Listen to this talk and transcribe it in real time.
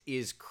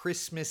Is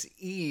Christmas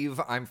Eve.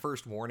 I'm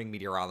first warning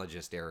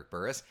meteorologist Eric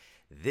Burris.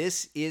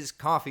 This is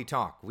Coffee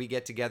Talk. We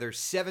get together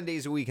 7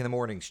 days a week in the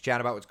mornings, chat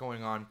about what's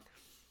going on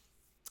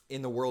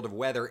in the world of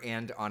weather.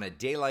 And on a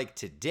day like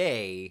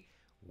today,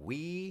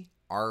 we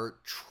are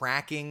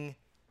tracking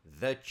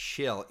the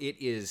chill. It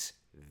is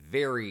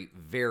very,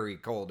 very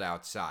cold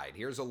outside.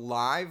 Here's a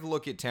live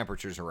look at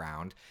temperatures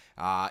around.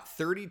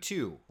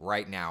 32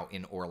 right now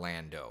in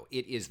Orlando.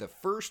 It is the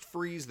first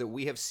freeze that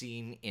we have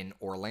seen in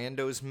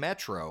Orlando's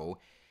metro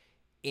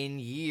in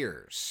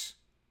years.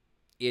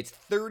 It's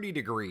 30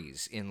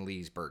 degrees in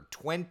Leesburg,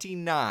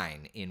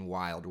 29 in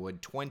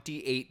Wildwood,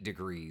 28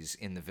 degrees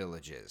in the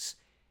Villages.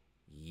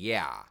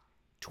 Yeah,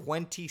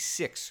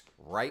 26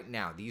 right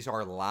now. These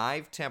are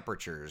live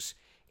temperatures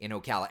in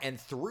Ocala. And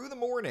through the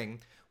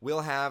morning,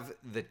 we'll have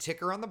the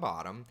ticker on the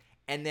bottom,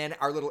 and then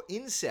our little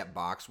inset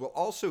box will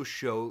also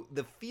show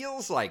the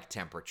feels like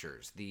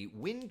temperatures, the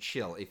wind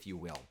chill, if you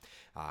will,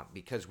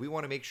 because we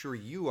want to make sure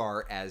you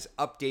are as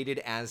updated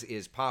as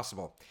is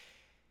possible.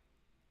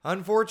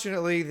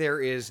 Unfortunately,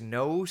 there is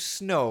no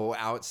snow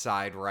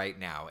outside right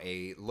now.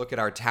 A look at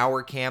our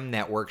tower cam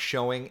network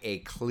showing a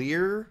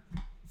clear,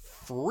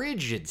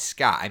 frigid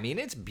sky. I mean,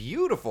 it's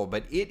beautiful,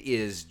 but it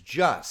is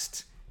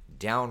just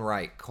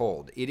downright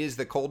cold. It is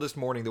the coldest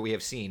morning that we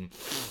have seen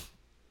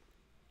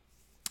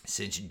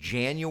since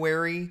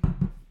January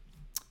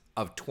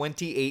of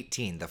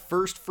 2018, the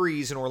first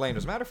freeze in Orlando.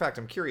 As a matter of fact,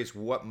 I'm curious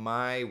what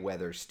my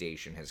weather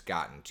station has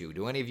gotten to.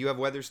 Do any of you have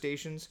weather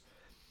stations?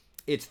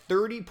 It's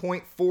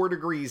 30.4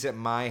 degrees at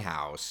my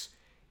house.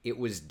 It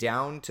was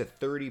down to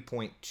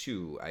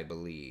 30.2, I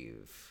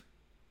believe.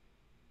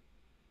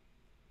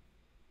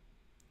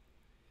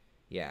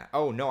 Yeah.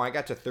 Oh, no, I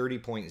got to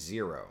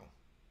 30.0.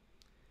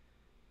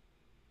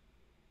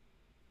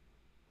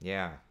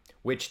 Yeah.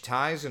 Which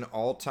ties an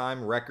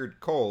all-time record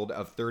cold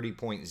of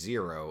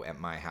 30.0 at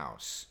my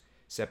house.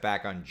 Set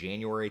back on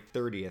January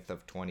 30th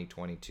of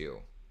 2022.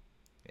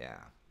 Yeah.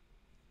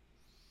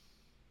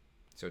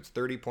 So it's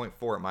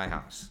 30.4 at my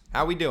house.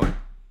 How we doing?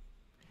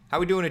 How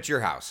we doing at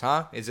your house,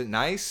 huh? Is it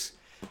nice?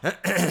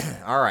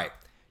 All right.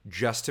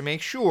 Just to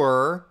make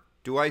sure,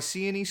 do I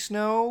see any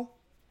snow?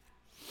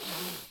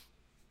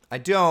 I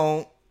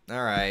don't.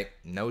 All right.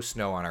 No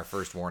snow on our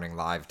first warning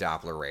live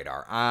Doppler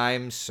radar.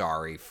 I'm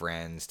sorry,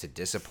 friends, to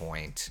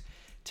disappoint,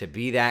 to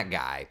be that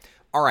guy.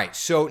 All right.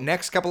 So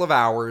next couple of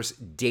hours,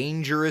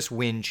 dangerous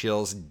wind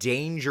chills,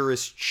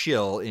 dangerous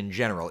chill in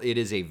general. It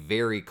is a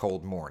very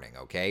cold morning,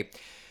 okay?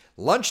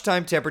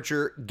 Lunchtime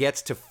temperature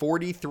gets to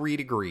 43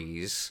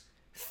 degrees.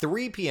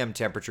 3 p.m.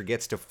 temperature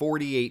gets to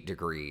 48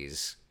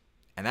 degrees.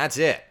 And that's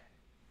it.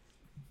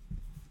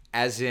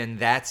 As in,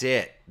 that's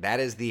it.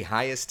 That is the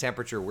highest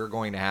temperature we're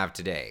going to have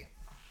today.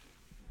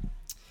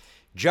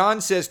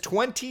 John says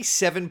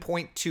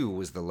 27.2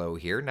 was the low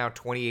here. Now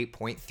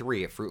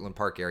 28.3 at Fruitland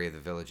Park area of the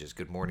Villages.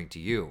 Good morning to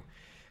you.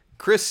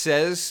 Chris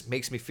says,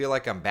 makes me feel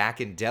like I'm back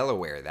in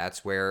Delaware.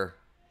 That's where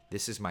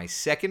this is my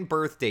second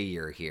birthday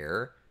year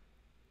here.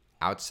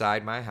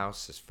 Outside my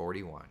house is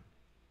 41.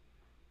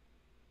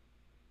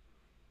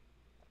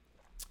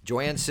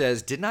 Joanne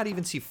says, did not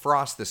even see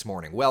frost this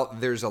morning. Well,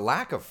 there's a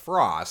lack of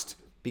frost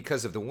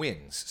because of the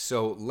winds.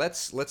 So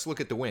let's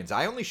look at the winds.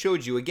 I only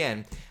showed you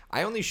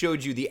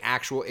the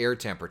actual air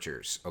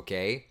temperatures,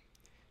 okay?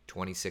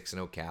 26 in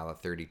Ocala,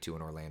 32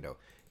 in Orlando.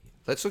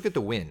 Let's look at the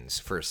winds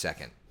for a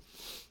second.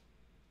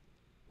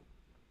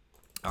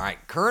 All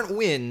right, current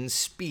wind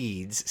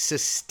speeds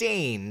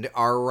sustained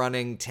are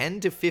running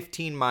 10 to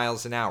 15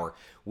 miles an hour,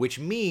 which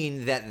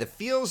mean that the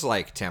feels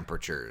like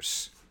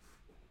temperatures,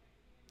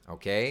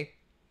 okay?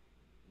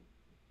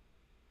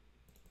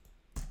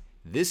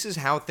 This is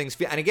how things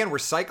feel. And again, we're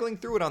cycling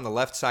through it on the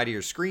left side of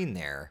your screen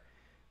there.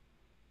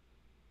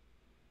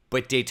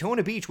 But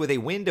Daytona Beach with a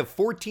wind of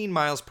 14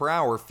 miles per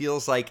hour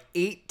feels like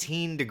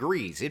 18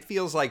 degrees. It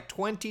feels like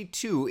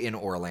 22 in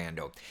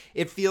Orlando.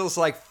 It feels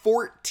like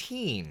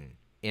 14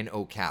 in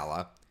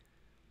Ocala.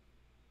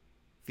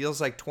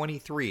 Feels like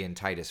 23 in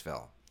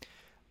Titusville.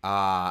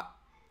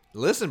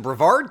 Listen,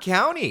 Brevard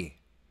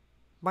County,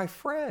 my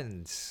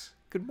friends,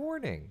 good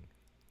morning.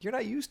 You're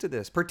not used to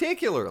this,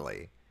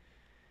 particularly.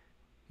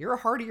 You're a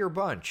hardier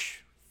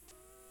bunch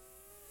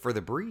for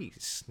the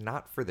breeze,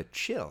 not for the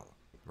chill,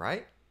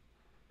 right?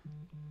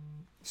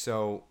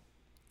 So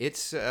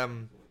it's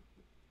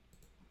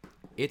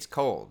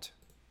cold.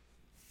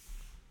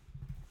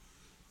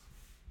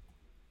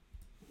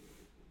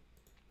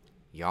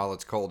 Y'all,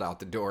 it's cold out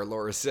the door,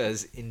 Laura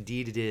says.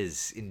 Indeed it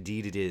is.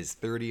 Indeed it is.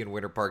 30 in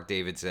Winter Park,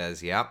 David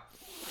says. Yep.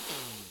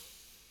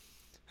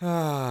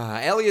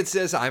 Elliot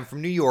says, I'm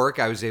from New York.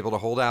 I was able to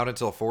hold out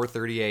until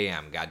 4:30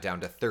 a.m. Got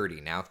down to 30,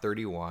 now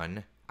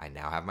 31. I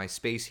now have my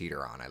space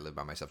heater on. I live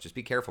by myself. Just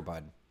be careful,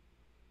 bud.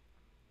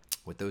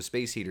 With those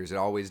space heaters, it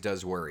always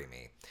does worry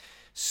me.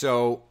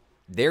 So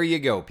there you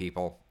go,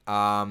 people.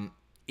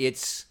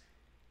 It's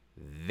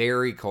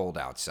very cold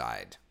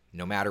outside.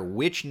 No matter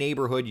which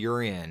neighborhood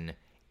you're in,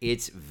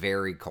 it's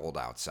very cold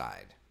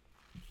outside.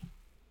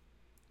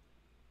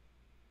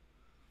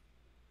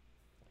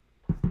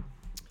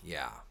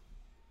 Yeah.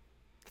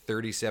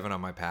 37 on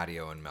my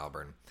patio in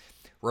Melbourne.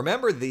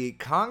 Remember, the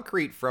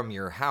concrete from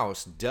your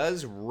house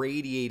does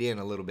radiate in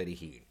a little bit of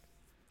heat.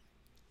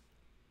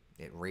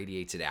 It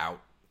radiates it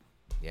out.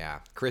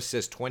 Yeah. Chris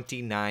says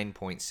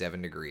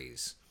 29.7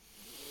 degrees.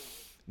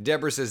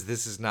 Deborah says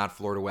this is not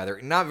Florida weather.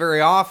 Not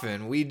very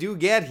often. We do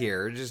get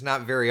here, just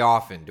not very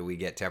often do we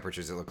get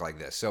temperatures that look like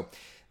this. So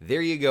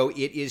there you go.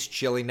 It is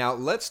chilly. Now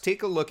let's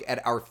take a look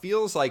at our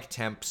feels like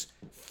temps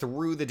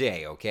through the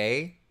day,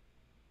 okay?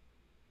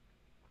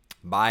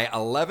 By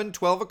 11,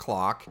 12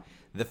 o'clock,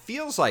 the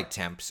feels like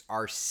temps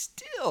are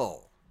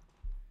still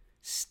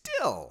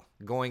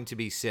going to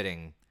be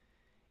sitting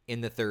in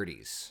the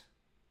 30s.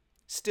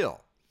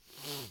 Still.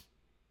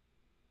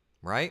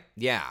 Right?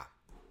 Yeah.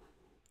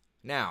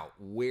 Now,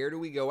 where do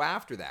we go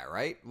after that,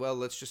 right? Well,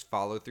 let's just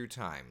follow through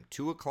time.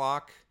 2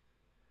 o'clock,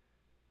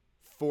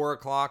 4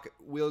 o'clock,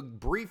 we'll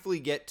briefly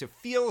get to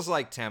feels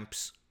like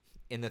temps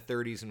in the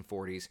 30s and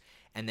 40s.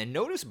 And then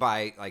notice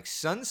by like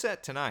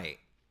sunset tonight,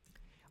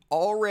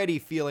 already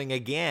feeling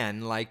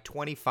again like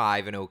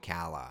 25 in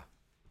Ocala,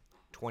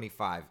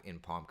 25 in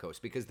Palm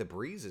Coast, because the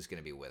breeze is going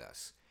to be with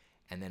us.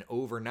 And then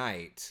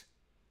overnight,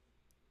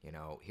 you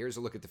know, here's a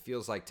look at the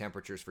feels like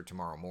temperatures for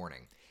tomorrow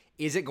morning.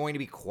 Is it going to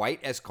be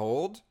quite as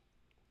cold?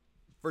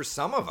 For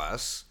some of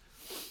us,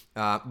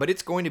 but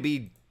it's going to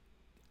be,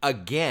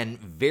 again,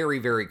 very,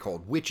 very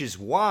cold, which is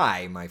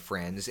why, my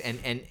friends,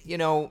 and you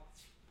know,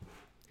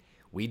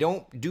 we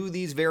don't do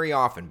these very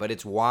often, but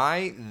it's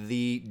why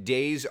the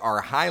days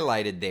are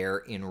highlighted there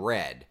in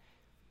red.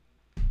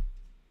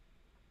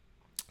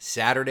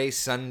 Saturday,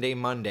 Sunday,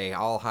 Monday,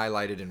 all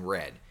highlighted in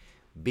red,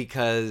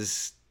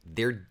 because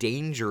they're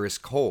dangerous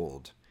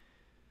cold.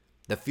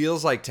 The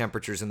feels like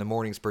temperatures in the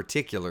mornings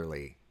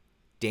particularly,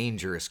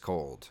 dangerous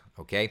cold,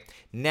 okay?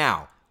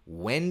 Now,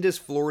 when does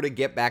Florida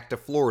get back to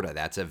Florida?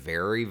 That's a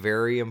very,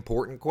 very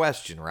important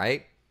question,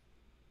 right?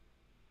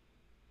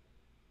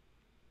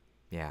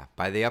 Yeah,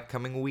 by the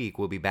upcoming week,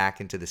 we'll be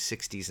back into the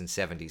 60s and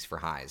 70s for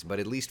highs.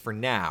 But at least for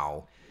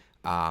now,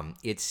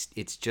 it's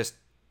just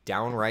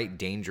downright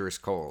dangerous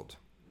cold.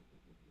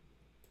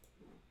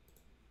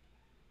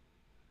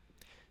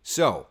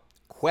 So,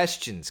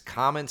 questions,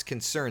 comments,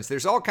 concerns.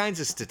 There's all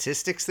kinds of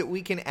statistics that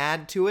we can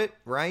add to it,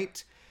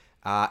 right?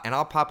 And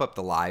I'll pop up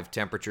the live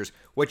temperatures.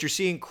 What you're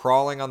seeing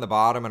crawling on the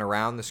bottom and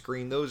around the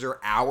screen, those are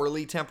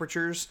hourly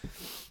temperatures.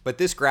 But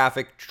this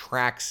graphic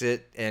tracks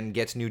it and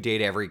gets new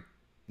data every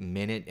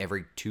minute,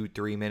 every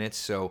 2-3 minutes.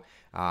 So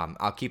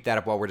I'll keep that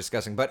up while we're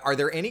discussing. But are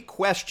there any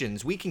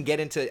questions? We can get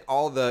into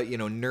all the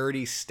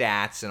nerdy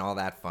stats and all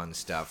that fun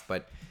stuff.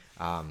 But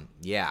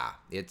yeah,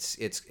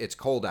 it's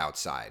cold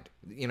outside.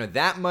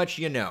 That much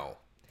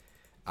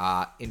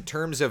in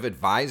terms of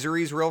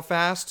advisories, real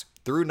fast,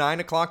 through 9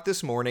 o'clock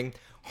this morning,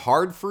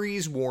 hard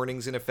freeze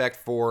warnings in effect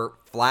for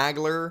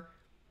Flagler,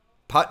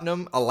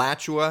 Putnam,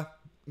 Alachua,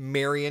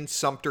 Marion,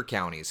 Sumter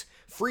counties.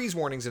 Freeze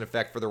warnings in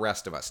effect for the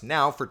rest of us.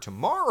 Now, for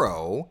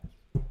tomorrow,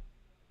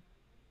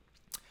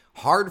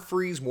 hard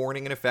freeze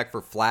warning in effect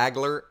for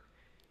Flagler,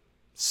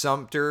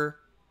 Sumter,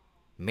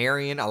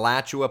 Marion,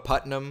 Alachua,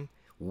 Putnam,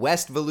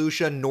 West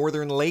Volusia,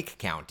 Northern Lake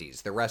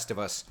counties. The rest of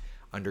us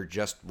under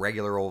just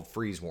regular old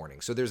freeze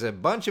warning. So there's a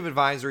bunch of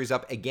advisories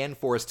up again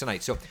for us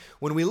tonight. So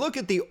when we look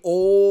at the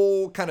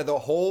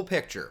whole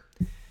picture,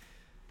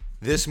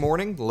 this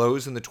morning,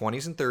 lows in the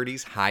 20s and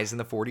 30s, highs in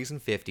the 40s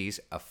and 50s,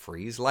 a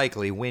freeze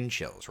likely, wind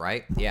chills,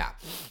 right? Yeah.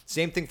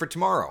 Same thing for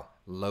tomorrow.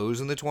 Lows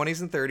in the 20s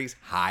and 30s,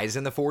 highs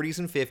in the 40s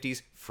and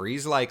 50s,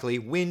 freeze likely,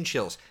 wind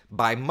chills.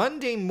 By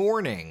Monday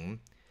morning,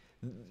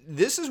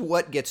 this is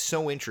what gets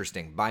so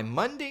interesting. By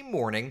Monday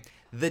morning,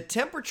 the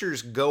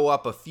temperatures go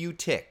up a few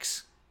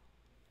ticks.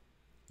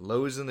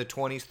 Lows in the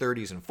 20s,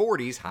 30s, and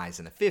 40s, highs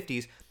in the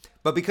 50s.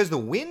 But because the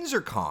winds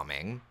are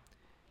calming,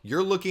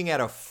 you're looking at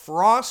a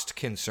frost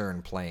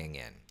concern playing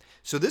in.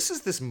 So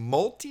this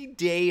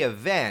multi-day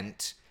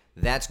event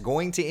that's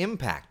going to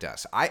impact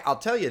us. I'll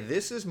tell you,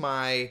 this is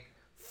my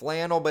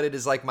flannel, but it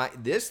is like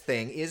this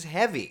thing is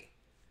heavy.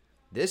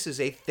 This is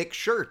a thick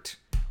shirt.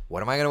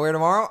 What am I going to wear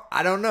tomorrow?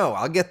 I don't know.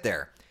 I'll get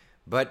there.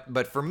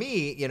 But for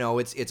me,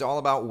 it's all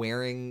about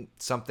wearing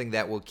something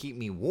that will keep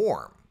me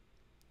warm.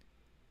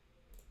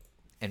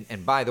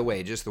 And by the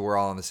way, just so we're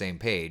all on the same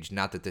page,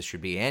 not that this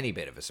should be any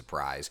bit of a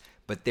surprise,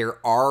 but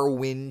there are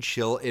wind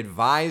chill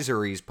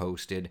advisories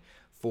posted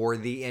for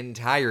the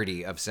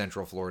entirety of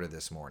Central Florida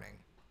this morning.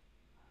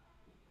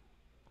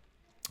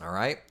 All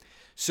right.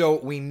 So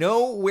we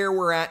know where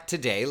we're at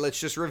today.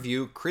 Let's just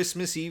review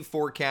Christmas Eve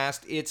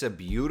forecast. It's a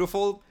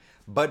beautiful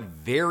but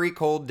very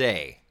cold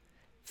day.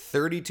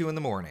 32 in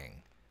the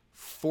morning,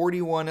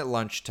 41 at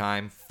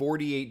lunchtime,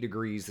 48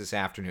 degrees this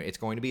afternoon. It's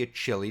going to be a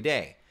chilly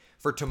day.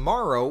 For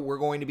tomorrow, we're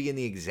going to be in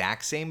the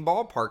exact same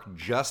ballpark,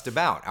 just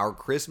about. Our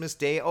Christmas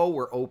Day,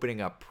 we're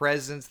opening up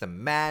presents, the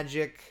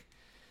magic.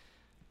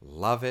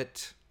 Love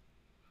it.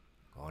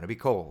 Going to be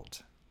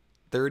cold.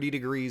 30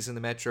 degrees in the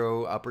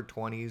metro, upper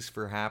 20s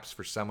perhaps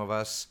for some of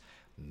us,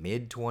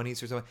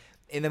 mid-20s or something.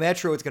 In the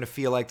metro, it's going to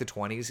feel like the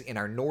 20s. In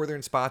our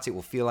northern spots, it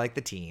will feel like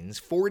the teens.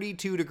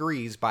 42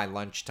 degrees by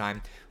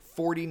lunchtime,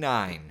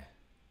 49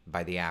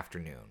 by the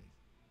afternoon.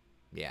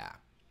 Yeah.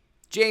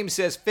 James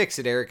says, fix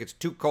it, Eric. It's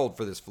too cold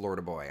for this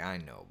Florida boy. I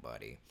know,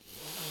 buddy.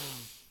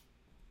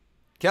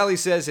 Kelly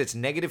says it's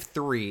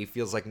 -3.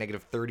 Feels like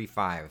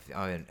 -35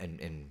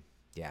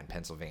 in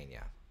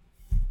Pennsylvania.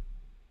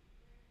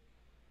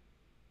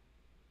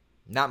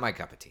 Not my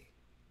cup of tea.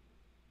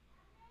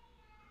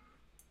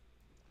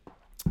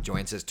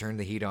 Joanne says, turn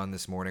the heat on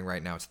this morning.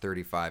 Right now it's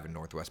 35 in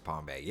Northwest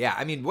Palm Bay. Yeah,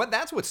 I mean,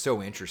 that's what's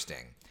so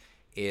interesting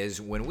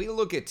is when we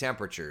look at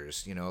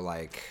temperatures,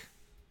 like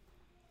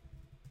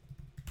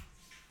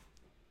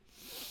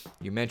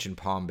you mentioned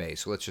Palm Bay,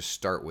 so let's just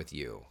start with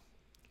you.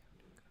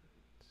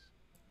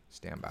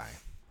 Stand by.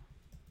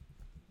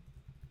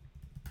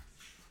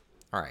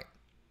 All right.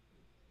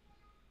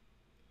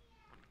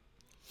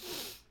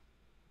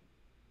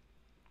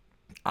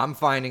 I'm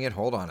finding it.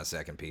 Hold on a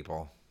second,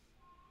 people.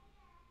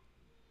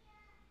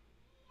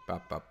 There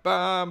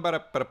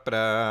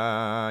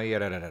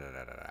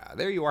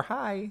you are.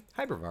 Hi,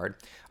 Brevard.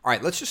 All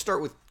right, let's just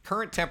start with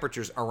current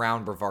temperatures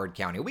around Brevard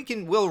County.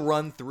 We'll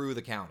run through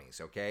the counties,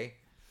 okay?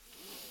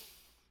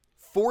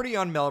 40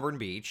 on Melbourne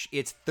Beach.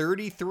 It's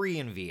 33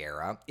 in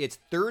Vieira. It's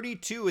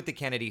 32 at the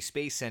Kennedy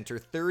Space Center.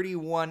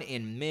 31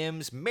 in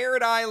Mims.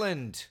 Merritt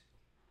Island,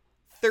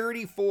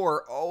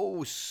 34.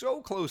 Oh,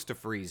 so close to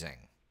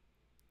freezing.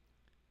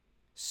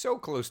 So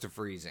close to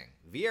freezing.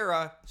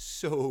 Vieira,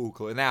 so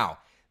close. Now,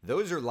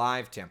 those are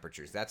live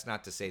temperatures. That's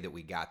not to say that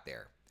we got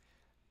there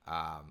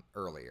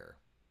earlier.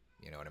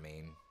 You know what I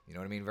mean? You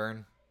know what I mean,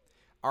 Vern?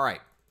 All right.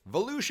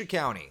 Volusia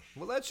County.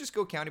 Well, let's just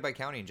go county by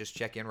county and just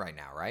check in right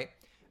now, right?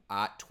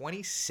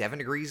 27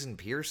 degrees in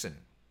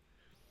Pearson.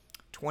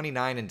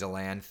 29 in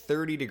DeLand.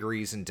 30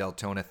 degrees in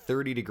Deltona.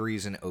 30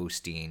 degrees in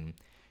Osteen.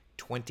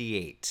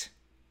 28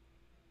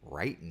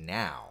 right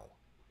now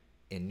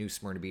in New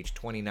Smyrna Beach.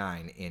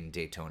 29 in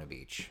Daytona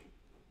Beach.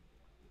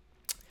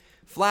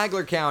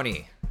 Flagler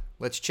County.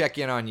 Let's check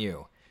in on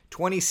you.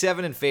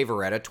 27 in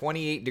Favoretta,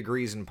 28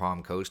 degrees in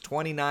Palm Coast,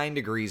 29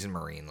 degrees in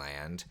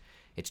Marineland.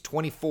 It's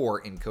 24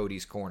 in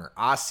Cody's Corner.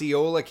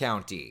 Osceola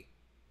County.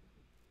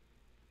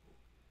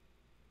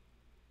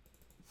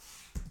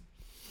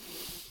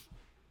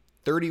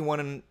 $31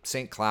 in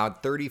St.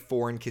 Cloud,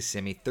 34 in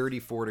Kissimmee,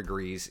 34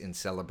 degrees in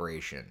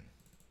Celebration.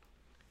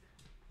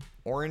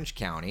 Orange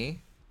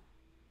County.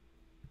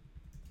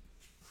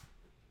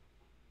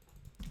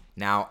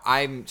 Now,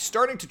 I'm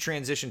starting to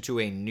transition to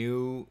a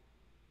new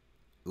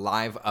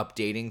live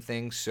updating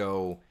thing,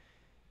 so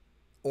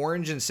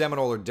Orange and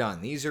Seminole are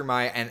done. These are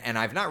my, and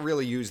I've not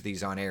really used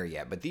these on air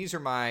yet, but these are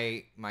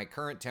my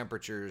current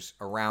temperatures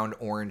around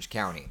Orange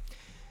County.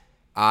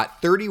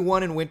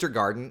 31 in Winter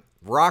Garden,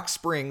 Rock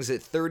Springs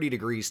at 30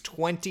 degrees,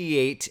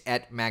 28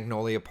 at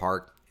Magnolia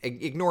Park.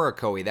 Ignore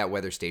Ocoee, that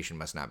weather station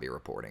must not be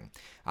reporting.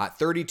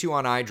 32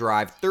 on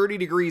iDrive, 30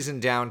 degrees in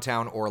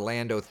downtown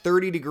Orlando,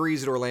 30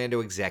 degrees at Orlando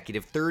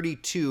Executive,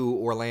 32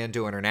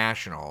 Orlando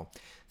International,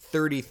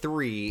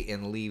 33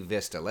 in Lee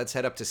Vista. Let's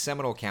head up to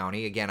Seminole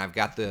County. Again, I've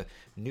got the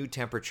new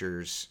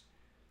temperatures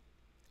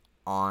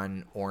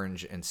on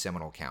Orange and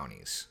Seminole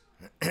counties.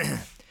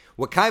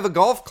 Wekiva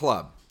Golf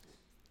Club,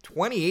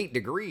 28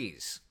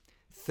 degrees,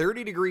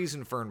 30 degrees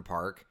in Fern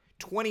Park,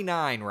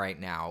 29 right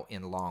now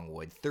in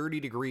Longwood, 30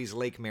 degrees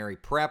Lake Mary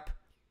Prep,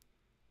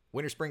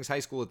 Winter Springs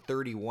High School at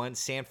 31,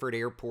 Sanford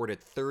Airport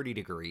at 30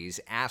 degrees,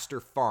 Astor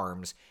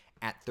Farms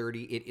at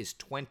 30. It is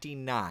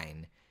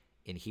 29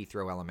 in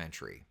Heathrow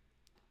Elementary.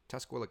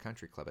 Tuscola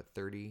Country Club at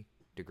 30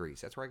 degrees.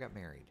 That's where I got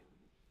married.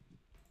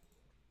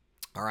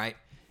 All right,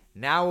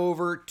 now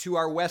over to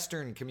our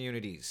western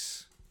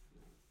communities.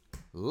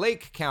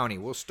 Lake County,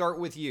 we'll start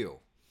with you.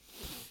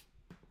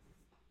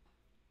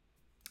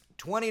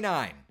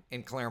 29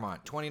 in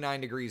Claremont, 29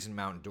 degrees in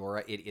Mount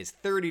Dora. It is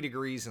 30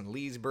 degrees in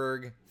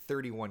Leesburg,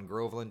 31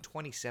 Groveland,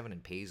 27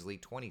 in Paisley,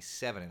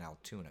 27 in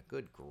Altoona.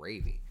 Good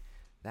gravy.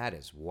 That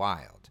is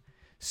wild.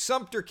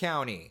 Sumter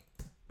County,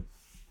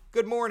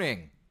 good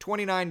morning.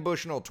 29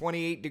 Bushnell,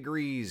 28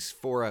 degrees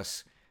for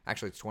us.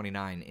 Actually, it's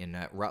 29 in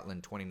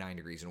Rutland, 29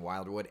 degrees in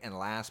Wildwood. And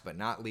last but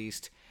not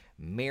least,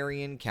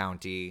 Marion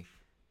County.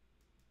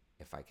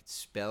 If I could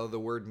spell the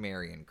word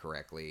Marion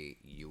correctly,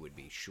 you would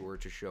be sure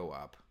to show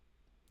up.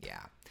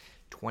 Yeah,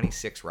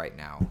 26 right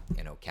now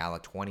in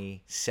Ocala,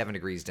 27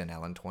 degrees in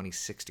Ellen,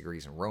 26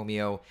 degrees in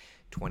Romeo,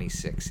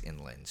 26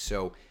 in Lynn.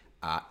 So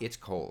it's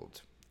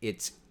cold.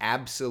 It's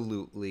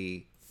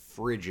absolutely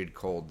frigid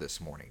cold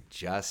this morning,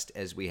 just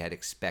as we had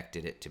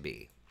expected it to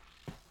be.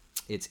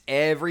 It's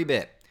every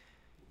bit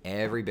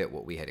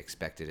what we had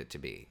expected it to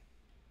be.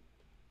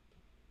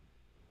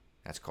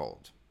 That's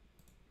cold.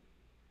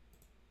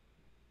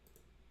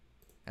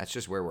 That's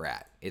just where we're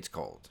at. It's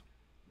cold.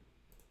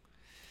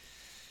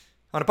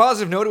 On a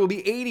positive note, it will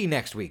be 80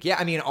 next week. Yeah,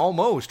 I mean,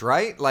 almost,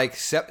 right? Like,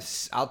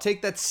 I'll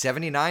take that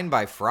 79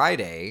 by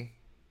Friday.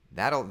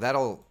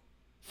 That'll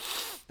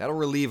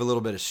relieve a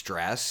little bit of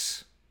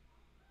stress.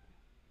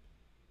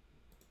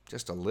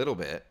 Just a little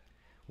bit.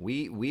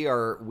 We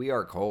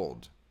are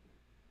cold.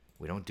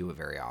 We don't do it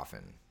very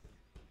often.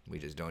 We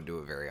just don't do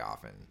it very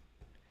often.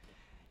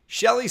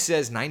 Shelley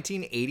says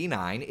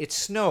 1989, it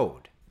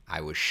snowed.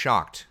 I was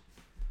shocked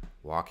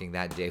Walking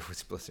that day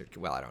was blizzard.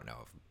 Well, I don't know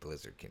if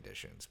blizzard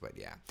conditions, but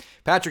yeah.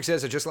 Patrick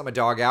says, I just let my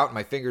dog out and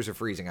my fingers are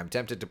freezing. I'm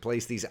tempted to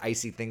place these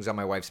icy things on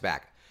my wife's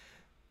back.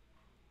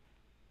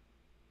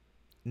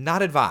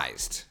 Not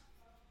advised.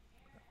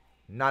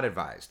 Not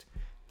advised.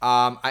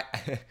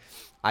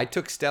 I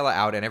took Stella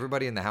out, and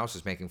everybody in the house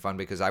was making fun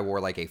because I wore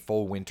like a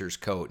full winter's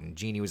coat. And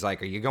Jeannie was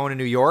like, are you going to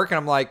New York? And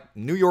I'm like,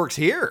 New York's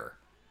here.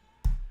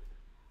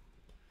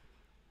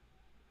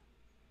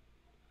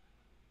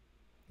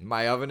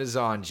 My oven is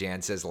on,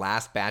 Jan says.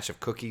 Last batch of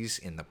cookies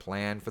in the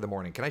plan for the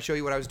morning. Can I show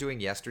you what I was doing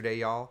yesterday,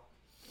 y'all?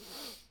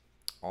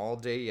 All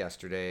day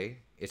yesterday.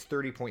 It's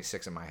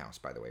 30.6 in my house,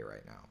 by the way,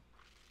 right now.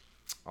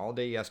 All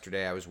day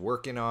yesterday, I was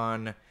working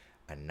on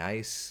a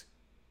nice,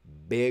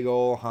 big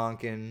ol'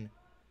 honkin'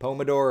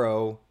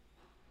 Pomodoro.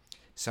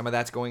 Some of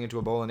that's going into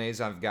a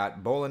bolognese. I've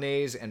got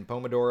bolognese and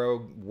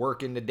Pomodoro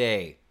working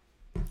today.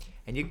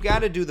 And you got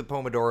to do the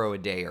Pomodoro a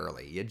day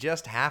early. You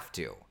just have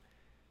to.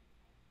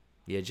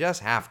 You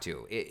just have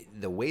to.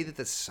 The way that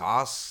the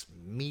sauce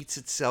meets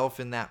itself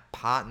in that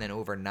pot, and then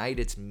overnight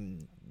it's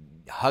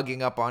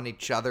hugging up on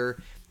each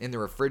other in the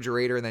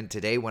refrigerator. And then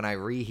today when I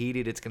reheat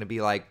it, it's going to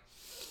be like,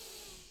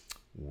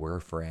 we're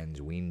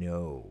friends. We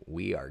know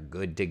we are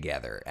good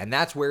together. And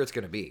that's where it's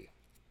going to be.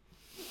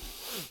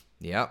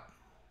 Yep.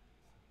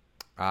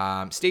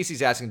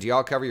 Stacy's asking, do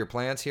y'all cover your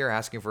plants here?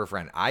 Asking for a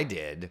friend. I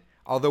did.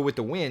 Although with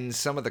the winds,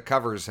 some of the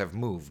covers have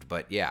moved.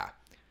 But yeah.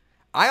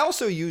 I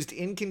also used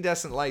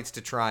incandescent lights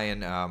to try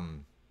and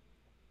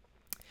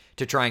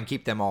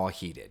keep them all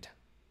heated.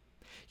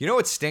 You know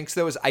what stinks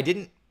though is I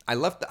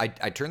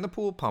turned the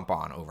pool pump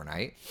on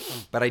overnight,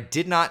 but I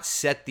did not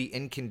set the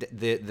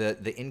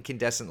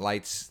incandescent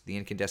lights, the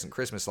incandescent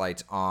Christmas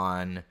lights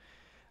on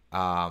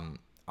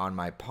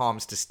my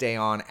palms to stay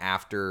on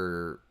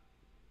after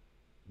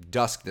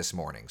dusk this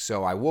morning.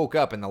 So I woke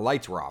up and the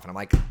lights were off and I'm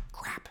like,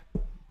 crap.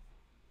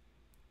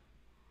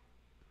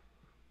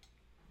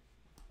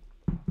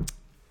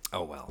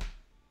 Oh well.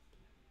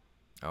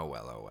 Oh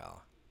well, oh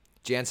well.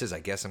 Jan says, I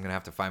guess I'm going to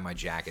have to find my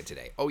jacket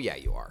today. Oh yeah,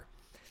 you are.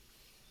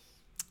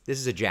 This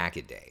is a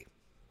jacket day.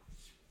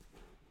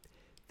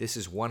 This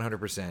is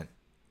 100%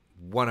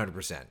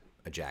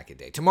 a jacket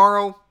day.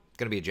 Tomorrow,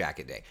 going to be a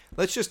jacket day.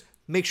 Let's just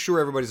make sure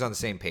everybody's on the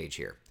same page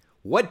here.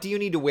 What do you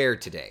need to wear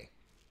today?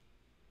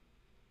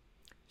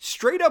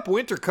 Straight up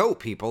winter coat,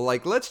 people.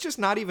 Like, let's just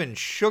not even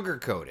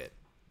sugarcoat it.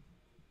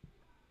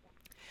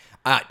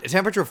 A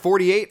temperature of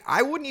 48.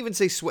 I wouldn't even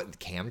say sweat.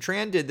 Cam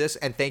Tran did this,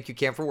 and thank you,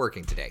 Cam, for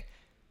working today.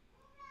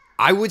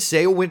 I would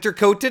say a winter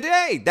coat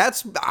today.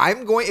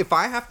 If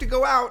I have to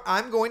go out,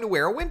 I'm going to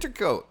wear a winter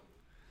coat.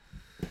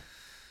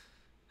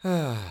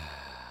 Who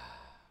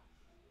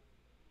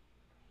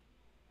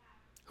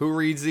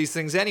reads these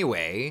things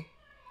anyway?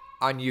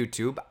 On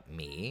YouTube,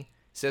 me,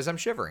 says I'm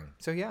shivering.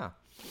 So yeah.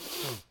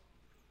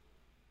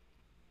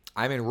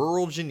 I'm in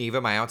rural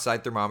Geneva. My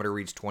outside thermometer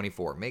reads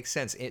 24. Makes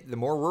sense. The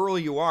more rural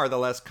you are, the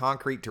less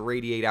concrete to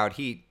radiate out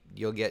heat.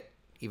 You'll get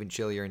even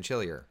chillier and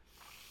chillier.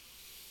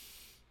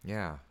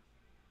 Yeah.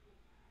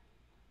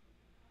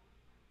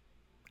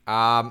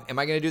 Am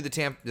I going to do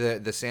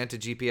the Santa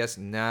GPS?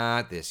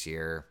 Not this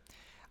year.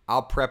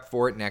 I'll prep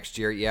for it next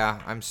year.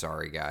 Yeah, I'm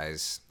sorry,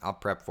 guys. I'll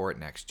prep for it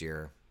next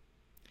year.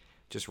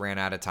 Just ran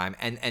out of time.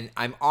 And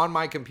I'm on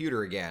my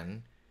computer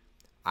again.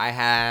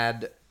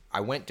 I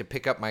went to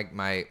pick up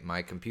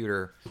my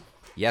computer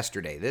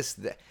yesterday.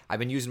 I've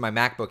been using my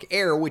MacBook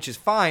Air, which is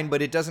fine,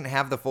 but it doesn't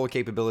have the full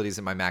capabilities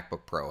that my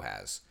MacBook Pro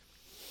has.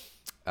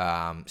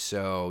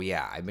 So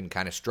yeah, I've been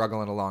kind of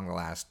struggling along the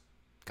last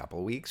couple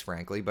of weeks,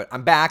 frankly, but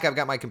I'm back. I've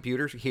got my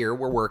computer here.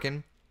 We're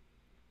working,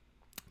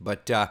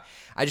 but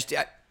I just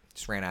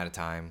ran out of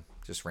time.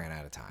 Just ran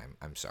out of time.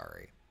 I'm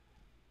sorry.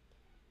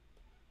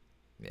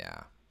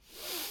 Yeah.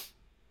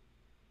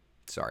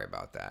 Sorry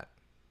about that.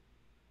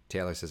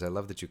 Taylor says, I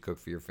love that you cook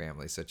for your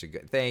family. Such a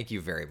good... Thank you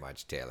very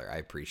much, Taylor. I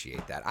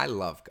appreciate that.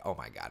 Oh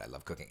my God, I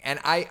love cooking. And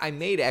I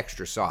made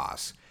extra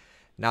sauce.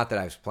 Not that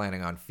I was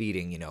planning on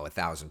feeding,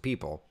 1,000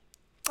 people.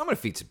 I'm going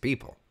to feed some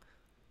people.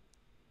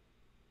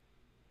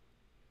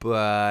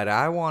 But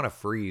I want to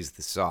freeze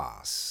the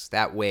sauce.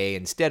 That way,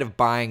 instead of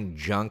buying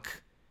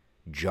junk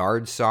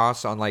jarred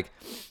sauce on like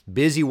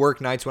busy work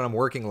nights when I'm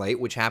working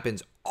late, which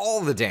happens all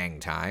the dang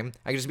time,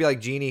 I can just be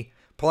like, Jeannie,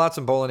 pull out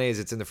some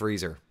bolognese. It's in the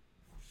freezer.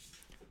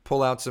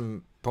 Pull out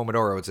some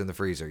Pomodoro. It's in the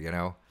freezer,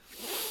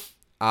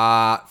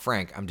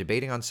 Frank, I'm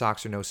debating on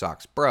socks or no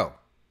socks. Bro,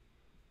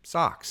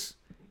 socks.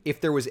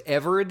 If there was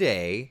ever a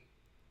day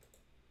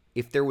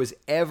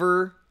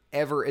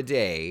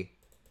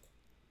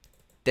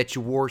that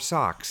you wore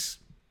socks,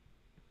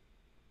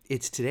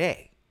 it's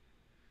today.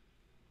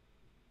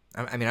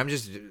 I mean, I'm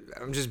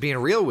just being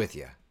real with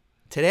you.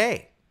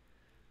 Today.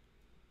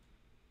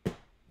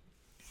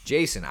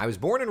 Jason, I was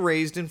born and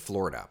raised in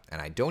Florida,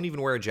 and I don't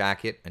even wear a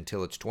jacket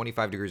until it's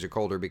 25 degrees or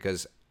colder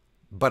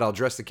but I'll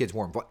dress the kids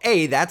warm. Well,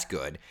 A, that's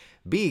good.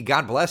 B,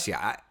 God bless you.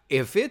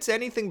 If it's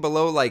anything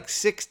below like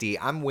 60,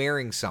 I'm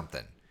wearing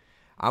something.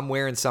 I'm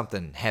wearing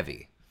something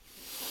heavy.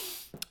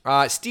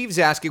 Steve's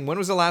asking, when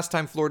was the last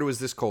time Florida was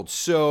this cold?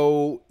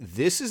 So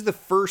this is the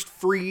first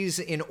freeze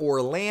in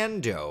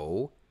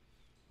Orlando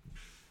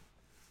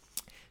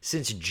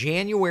since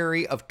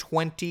January of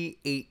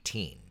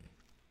 2018.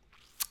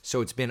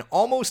 So it's been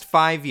almost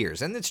 5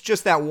 years, and it's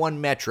just that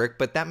one metric,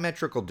 but that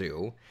metric will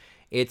do.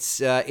 It's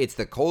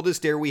the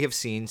coldest air we have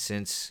seen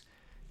since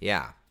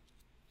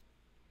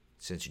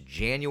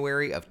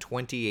January of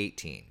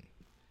 2018.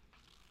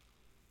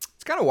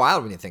 It's kind of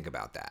wild when you think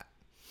about that.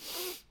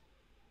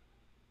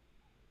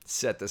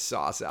 Set the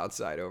sauce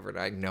outside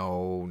overnight.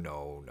 No.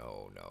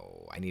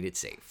 I need it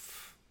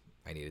safe.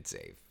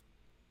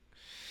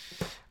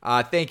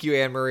 Thank you,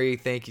 Anne-Marie.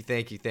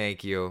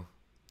 Thank you.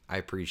 I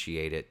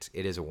appreciate it.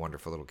 It is a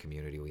wonderful little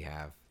community we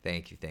have.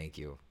 Thank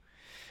you.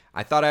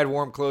 I thought I had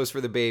warm clothes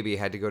for the baby.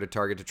 Had to go to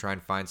Target to try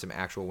and find some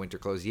actual winter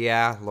clothes.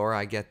 Yeah, Laura,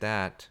 I get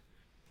that.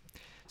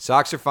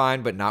 Socks are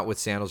fine, but not with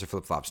sandals or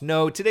flip-flops.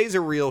 No, today's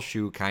a real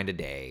shoe kind of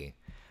day.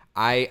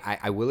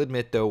 I will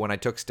admit, though, when I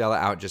took Stella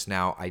out just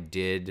now, I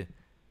did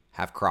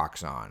have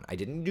Crocs on. I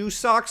didn't do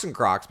socks and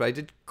Crocs, but I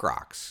did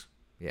Crocs.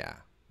 Yeah.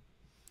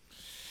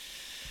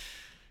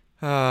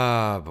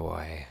 Oh,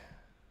 boy.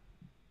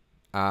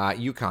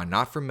 Yukon,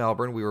 not from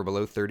Melbourne. We were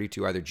below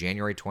 32 either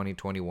January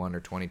 2021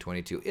 or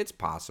 2022. It's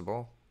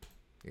possible.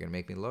 You're going to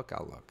make me look?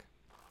 I'll look.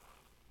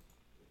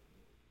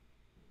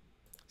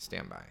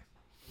 Stand by.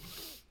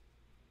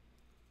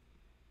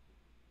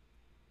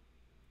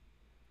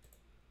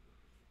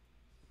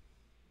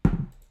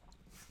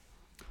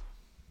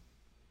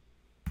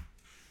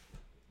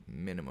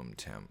 Minimum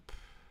temp.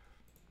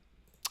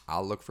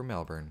 I'll look for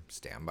Melbourne.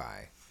 Stand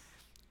by.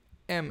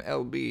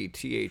 MLB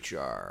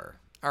THR.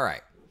 All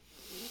right.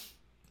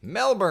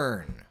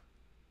 Melbourne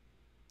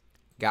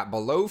got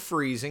below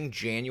freezing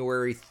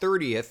January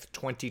 30th,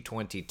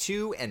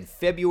 2022 and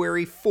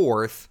February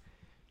 4th,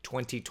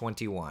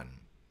 2021.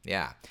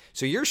 Yeah.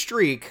 So your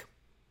streak,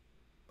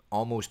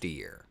 almost a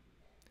year.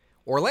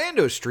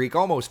 Orlando's streak,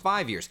 almost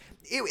 5 years.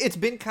 It's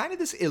been kind of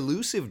this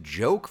elusive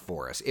joke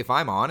for us, if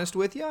I'm honest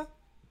with you.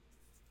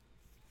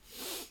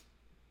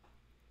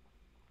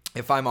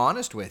 It's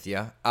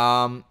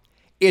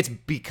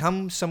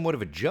become somewhat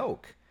of a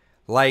joke.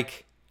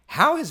 Like,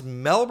 how has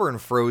Melbourne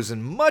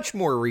frozen much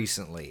more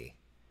recently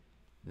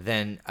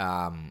than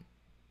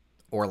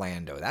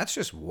Orlando? That's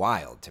just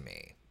wild to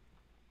me.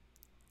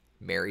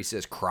 Mary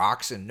says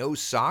Crocs and no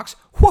socks.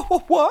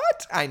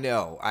 What? I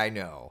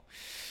know.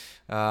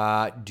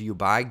 Do you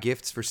buy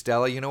gifts for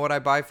Stella? You know what I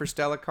buy for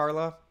Stella,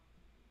 Carla?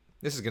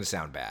 This is going to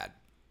sound bad.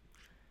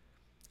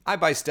 I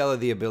buy Stella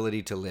the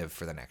ability to live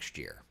for the next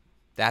year.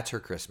 That's her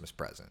Christmas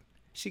present.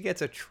 She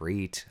gets a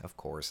treat, of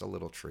course, a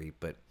little treat,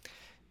 but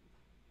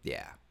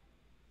yeah.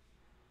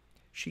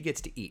 She gets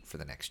to eat for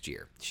the next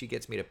year. She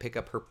gets me to pick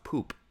up her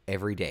poop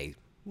every day,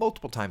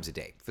 multiple times a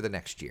day for the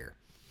next year.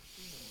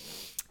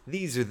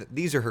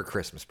 These are her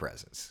Christmas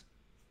presents.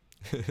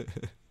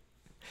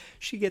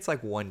 She gets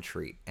like one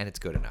treat, and it's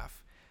good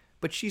enough.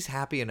 But she's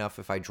happy enough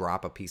if I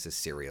drop a piece of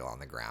cereal on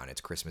the ground.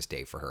 It's Christmas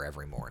Day for her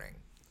every morning.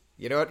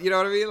 You know what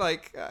I mean?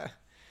 Like,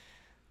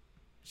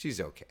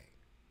 she's okay.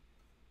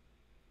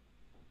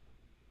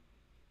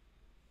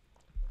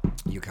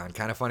 Yukon,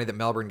 kind of funny that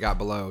Melbourne got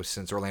below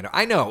since Orlando.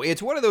 I know,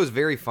 it's one of those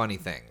very funny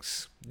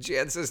things.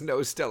 Jan says,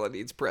 no, Stella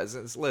needs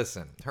presents.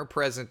 Listen, her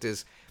present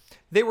is,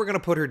 they were going to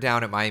put her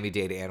down at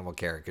Miami-Dade Animal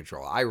Care and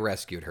Control. I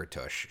rescued her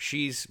tush.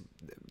 She's,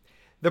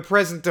 the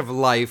present of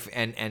life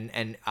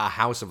and a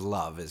house of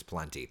love is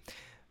plenty.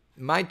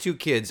 My two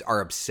kids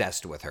are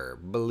obsessed with her,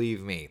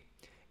 believe me.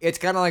 It's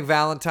kind of like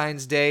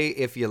Valentine's Day.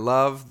 If you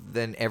love,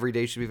 then every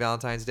day should be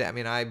Valentine's Day. I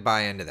mean, I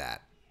buy into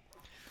that.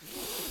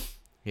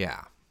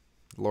 Yeah.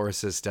 Laura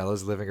says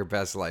Stella's living her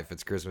best life.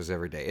 It's Christmas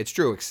every day. It's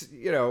true.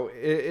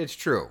 It's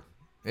true.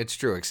 It's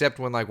true. Except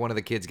when like one of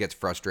the kids gets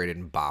frustrated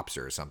and bops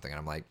her or something. And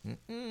I'm like,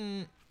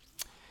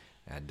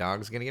 that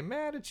dog's going to get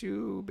mad at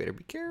you. Better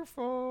be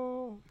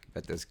careful. I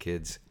bet those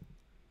kids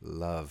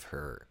love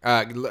her.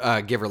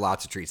 Give her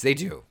lots of treats. They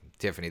do.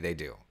 Tiffany, they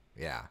do.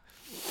 Yeah.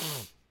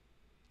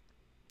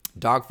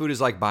 Dog food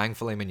is like buying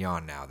filet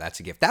mignon now.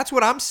 That's a gift. That's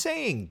what I'm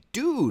saying.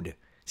 Dude,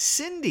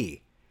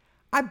 Cindy,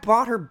 I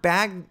bought her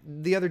bag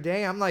the other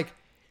day. I'm like,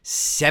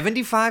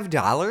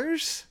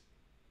 $75?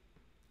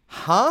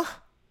 Huh?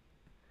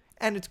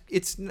 And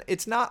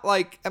it's not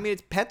like, I mean,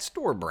 it's pet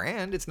store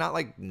brand. It's not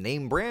like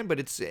name brand,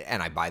 but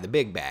and I buy the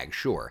big bag,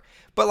 sure.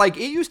 But like,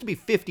 it used to be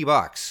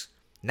 $50.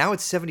 Now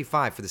it's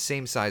 $75 for the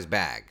same size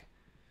bag.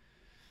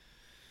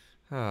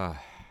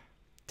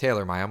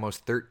 Taylor, my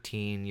almost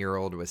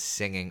 13-year-old was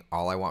singing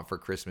All I Want for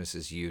Christmas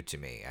Is You to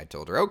me. I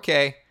told her,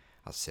 okay,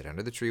 I'll sit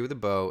under the tree with a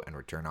bow and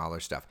return all her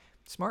stuff.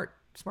 Smart,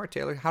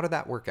 Taylor. How did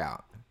that work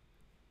out?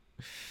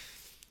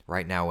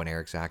 Right now, when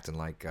Eric's acting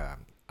like a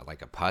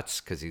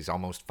putz because he's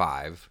almost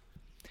 5.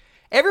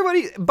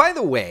 Everybody, by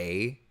the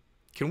way,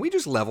 can we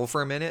just level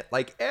for a minute?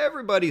 Like,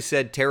 everybody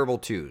said terrible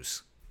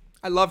 2s.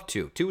 I love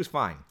 2. 2 was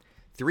fine.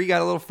 3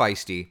 got a little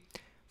feisty.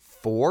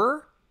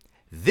 4,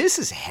 this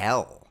is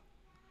hell.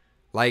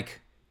 Like,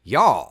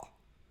 y'all,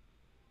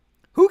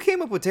 Who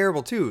came up with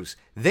terrible twos?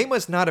 They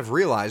must not have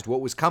realized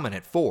what was coming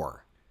at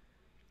 4.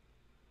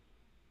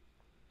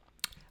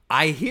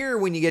 I hear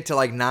when you get to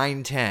like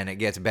 9, 10, it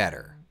gets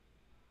better.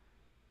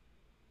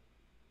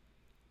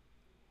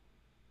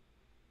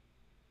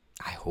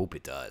 I hope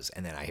it does.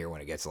 And then I hear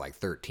when it gets to like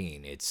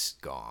 13, it's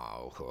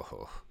gone.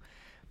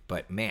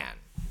 But man.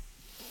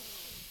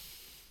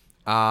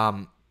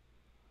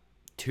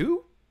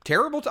 2?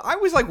 Terrible. I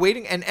was like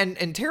waiting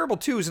and terrible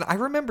twos. And I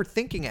remember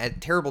thinking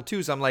at terrible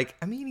twos, I'm like,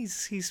 I mean,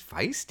 he's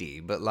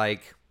feisty, but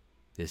like,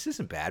 this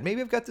isn't bad.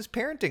 Maybe I've got this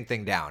parenting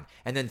thing down.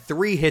 And then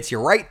 3 hits you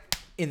right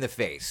in the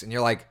face. And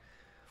you're like,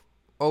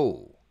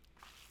 oh,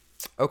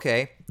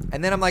 okay.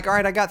 And then I'm like, all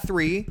right, I got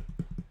 3.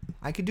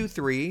 I could do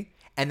 3.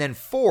 And then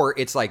 4,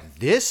 it's like,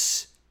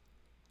 this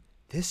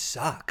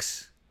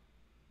sucks.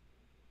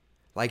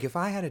 Like, if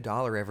I had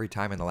 $1 every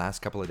time in the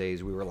last couple of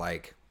days, we were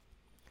like,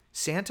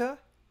 Santa?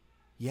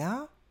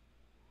 Yeah?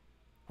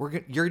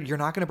 You're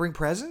not going to bring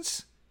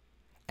presents?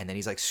 And then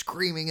he's like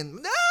screaming and, no,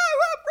 I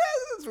want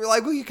presents. We're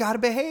like, well, you got to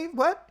behave.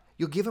 What?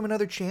 You'll give him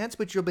another chance,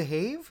 but you'll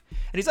behave?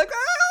 And he's like,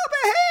 I'll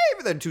behave.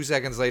 And then 2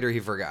 seconds later, he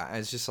forgot. And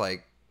it's just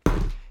like,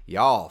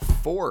 y'all,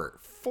 4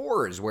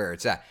 is where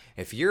it's at.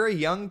 If you're a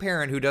young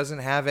parent who doesn't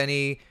have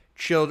any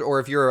children,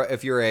 or if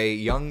you're a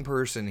young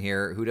person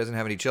here who doesn't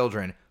have any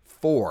children,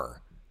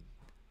 4,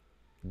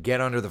 get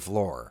under the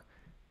floor.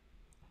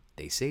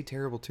 They say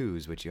terrible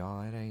twos, but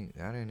y'all, that ain't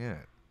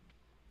it.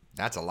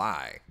 That's a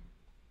lie.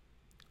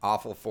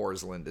 Awful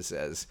 4s, Linda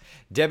says.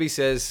 Debbie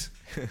says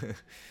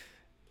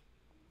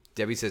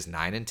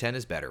 9 and 10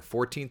 is better.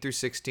 14 through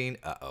 16,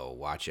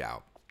 watch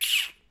out.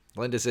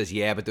 Linda says,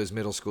 yeah, but those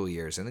middle school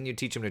years. And then you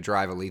teach them to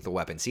drive a lethal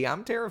weapon. See,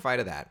 I'm terrified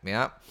of that.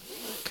 Yeah.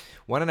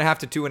 1.5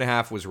 to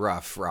 2.5 was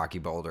rough. Rocky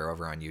Boulder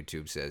over on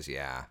YouTube says,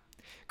 yeah.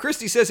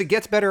 Christy says it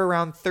gets better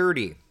around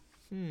 30.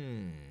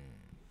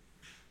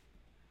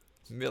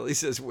 Millie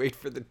says, wait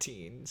for the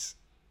teens.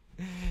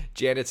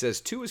 Janet says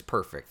 2 is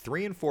perfect.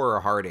 3 and 4 are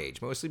a hard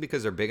age, mostly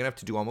because they're big enough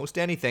to do almost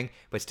anything,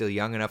 but still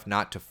young enough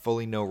not to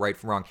fully know right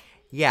from wrong.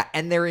 Yeah,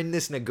 and they're in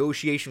this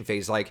negotiation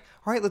phase, like,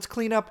 all right, let's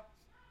clean up.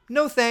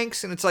 No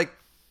thanks. And it's like,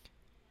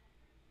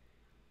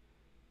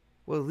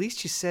 well, at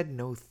least you said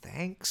no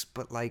thanks,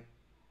 but like,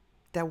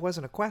 that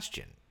wasn't a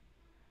question.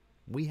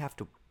 We have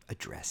to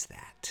address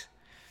that.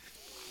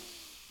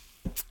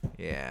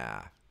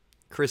 Yeah.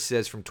 Chris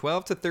says, from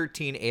 12 to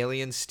 13,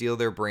 aliens steal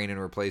their brain and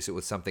replace it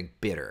with something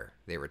bitter.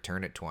 They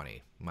return at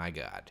 20. My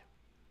God.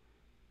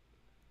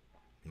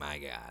 My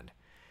God.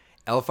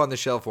 Elf on the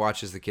Shelf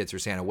watches the kids for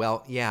Santa.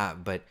 Well, yeah,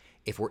 but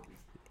if we're...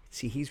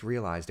 See, he's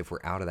realized if we're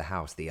out of the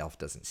house, the elf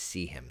doesn't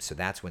see him. So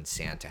that's when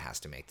Santa has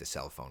to make the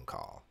cell phone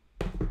call.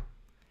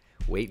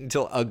 Wait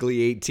until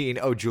Ugly 18.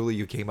 Oh, Julie,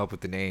 you came up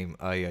with the name.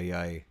 Ay, ay,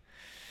 ay.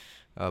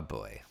 Oh,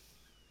 boy.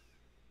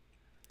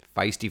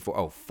 Feisty 4.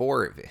 Oh,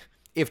 4.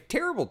 If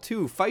terrible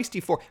 2,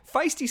 feisty 4.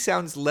 Feisty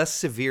sounds less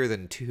severe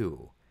than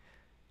 2.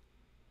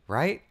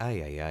 Right?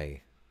 Ay, ay,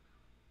 ay.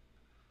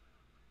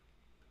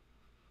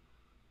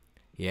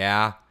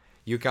 Yeah.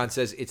 Yukon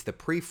says it's the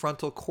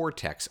prefrontal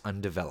cortex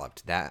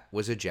undeveloped. That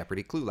was a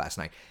Jeopardy clue last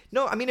night.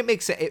 No, I mean, it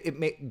makes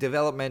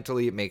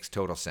developmentally, it makes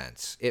total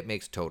sense. It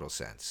makes total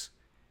sense.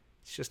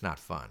 It's just not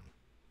fun.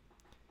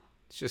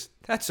 It's just,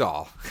 that's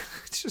all.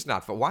 It's just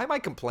not fun. Why am I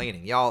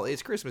complaining? Y'all,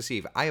 it's Christmas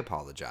Eve. I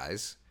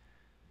apologize.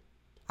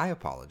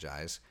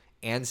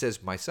 Anne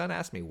says, my son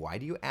asked me, why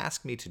do you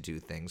ask me to do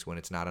things when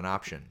it's not an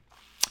option?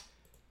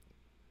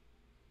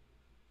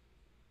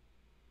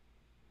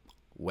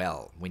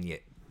 Well, when you...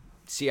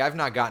 See, I've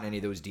not gotten any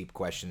of those deep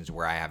questions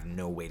where I have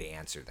no way to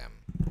answer them.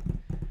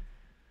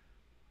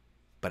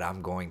 But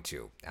I'm going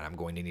to, and I'm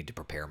going to need to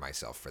prepare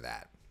myself for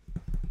that.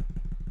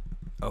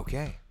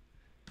 Okay.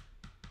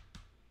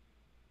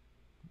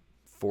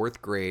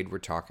 4th grade, we're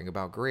talking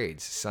about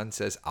grades. Son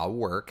says, I'll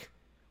work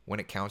when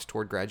it counts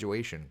toward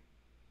graduation.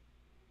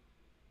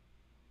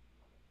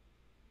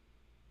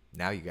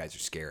 Now you guys are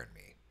scaring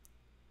me.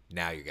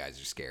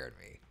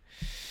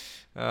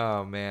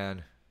 Oh,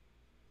 man.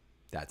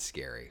 That's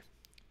scary.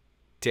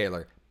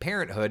 Taylor,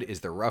 parenthood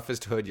is the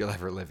roughest hood you'll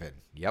ever live in.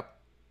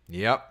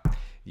 Yep.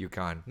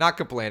 Yukon, not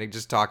complaining,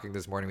 just talking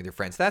this morning with your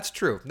friends. That's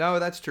true. No,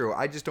 that's true.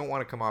 I just don't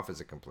want to come off as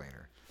a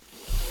complainer.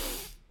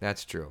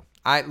 That's true.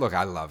 I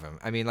love him.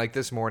 I mean, like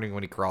this morning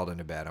when he crawled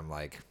into bed, I'm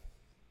like,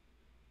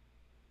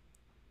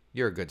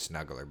 you're a good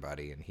snuggler,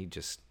 buddy. And he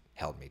just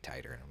held me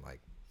tighter. And I'm like,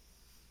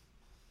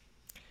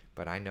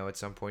 but I know at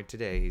some point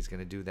today he's going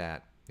to do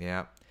that.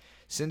 Yeah.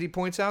 Cindy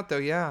points out, though,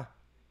 yeah,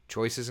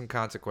 choices and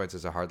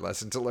consequences, a hard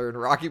lesson to learn.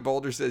 Rocky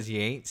Boulder says, you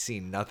ain't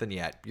seen nothing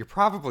yet. You're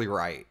probably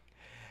right.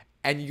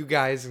 And you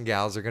guys and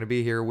gals are going to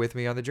be here with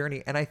me on the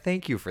journey. And I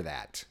thank you for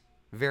that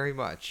very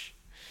much.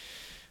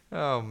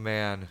 Oh,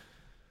 man.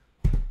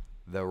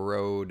 The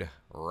road,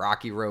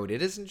 rocky road.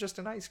 It isn't just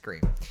an ice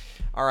cream.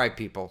 All right,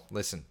 people,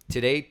 listen.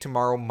 Today,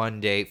 tomorrow,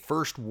 Monday,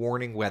 first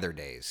warning weather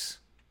days.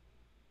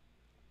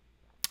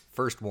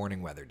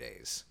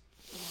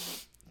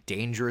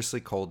 Dangerously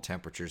cold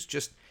temperatures.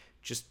 Just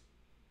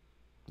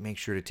make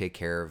sure to take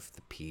care of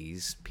the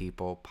peas,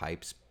 people,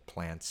 pipes,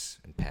 plants,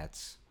 and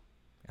pets,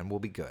 and we'll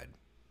be good.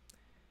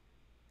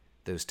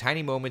 Those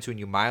tiny moments when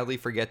you mildly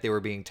forget they were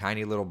being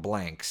tiny little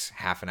blanks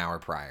half an hour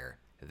prior.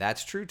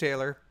 That's true,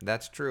 Taylor.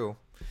 That's true.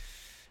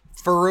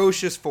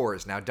 Ferocious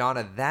fours. Now,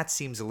 Donna, that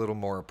seems a little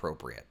more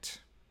appropriate.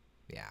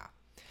 Yeah.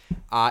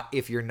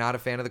 If you're not a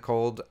fan of the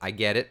cold, I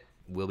get it.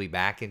 We'll be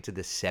back into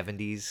the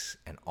 70s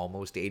and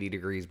almost 80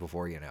 degrees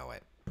before you know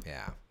it.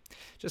 Yeah.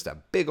 Just a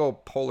big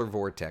old polar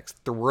vortex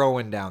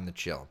throwing down the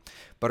chill.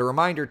 But a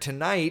reminder,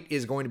 tonight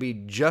is going to be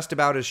just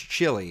about as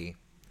chilly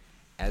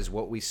as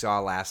what we saw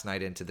last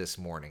night into this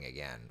morning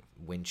again.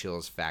 Wind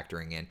chills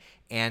factoring in.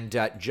 And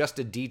just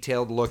a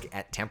detailed look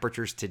at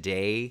temperatures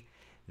today.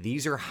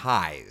 These are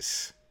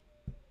highs.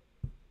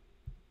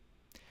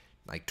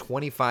 Like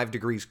 25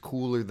 degrees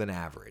cooler than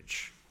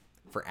average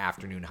for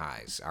afternoon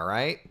highs. All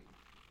right?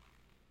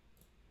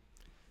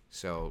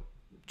 So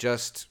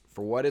just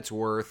for what it's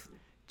worth,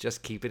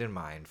 just keep it in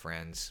mind,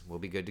 friends. We'll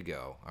be good to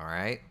go. All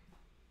right?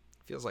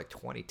 Feels like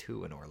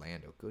 22 in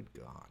Orlando. Good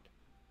God.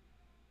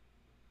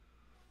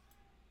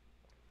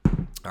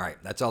 All right,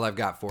 that's all I've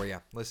got for you.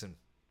 Listen,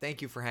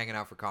 thank you for hanging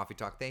out for Coffee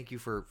Talk. Thank you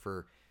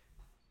for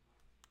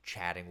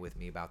chatting with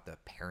me about the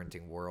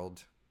parenting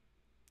world.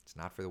 It's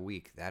not for the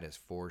weak, that is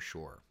for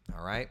sure.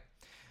 All right?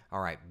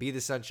 All right, be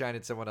the sunshine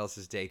in someone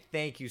else's day.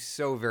 Thank you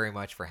so very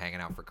much for hanging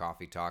out for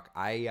Coffee Talk.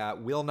 I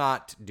will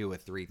not do a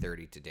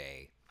 3:30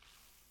 today.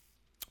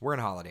 We're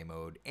in holiday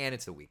mode, and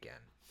it's the weekend.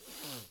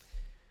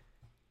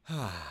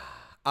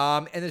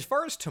 And as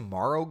far as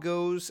tomorrow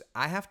goes,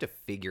 I have to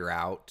figure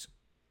out,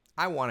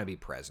 I want to be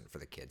present for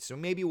the kids. So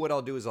maybe what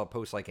I'll do is I'll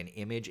post like an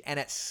image, and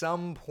at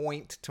some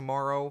point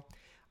tomorrow,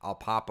 I'll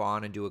pop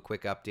on and do a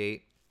quick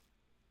update.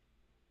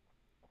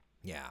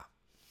 Yeah.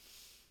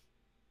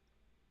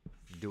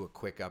 Do a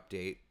quick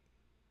update.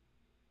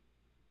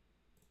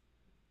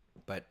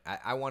 But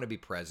I want to be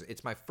present.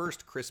 It's my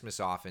first Christmas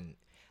off, and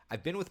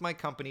I've been with my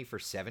company for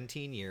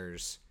 17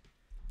 years,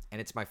 and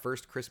it's my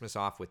first Christmas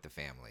off with the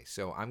family.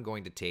 So I'm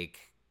going to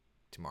take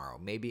tomorrow.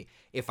 Maybe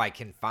if I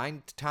can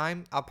find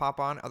time, I'll pop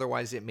on.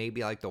 Otherwise, it may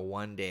be like the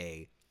one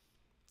day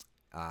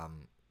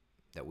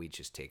that we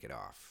just take it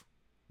off.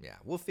 Yeah,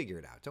 we'll figure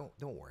it out.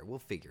 Don't worry. We'll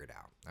figure it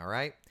out. All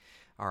right?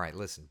 All right,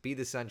 listen. Be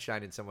the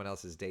sunshine in someone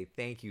else's day.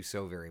 Thank you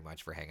so very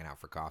much for hanging out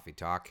for Coffee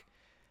Talk.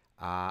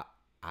 I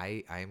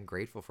am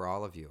grateful for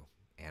all of you,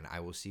 and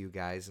I will see you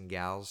guys and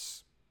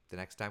gals the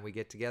next time we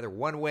get together,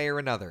 one way or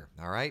another.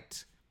 All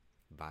right?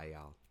 Bye,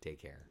 y'all.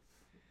 Take care.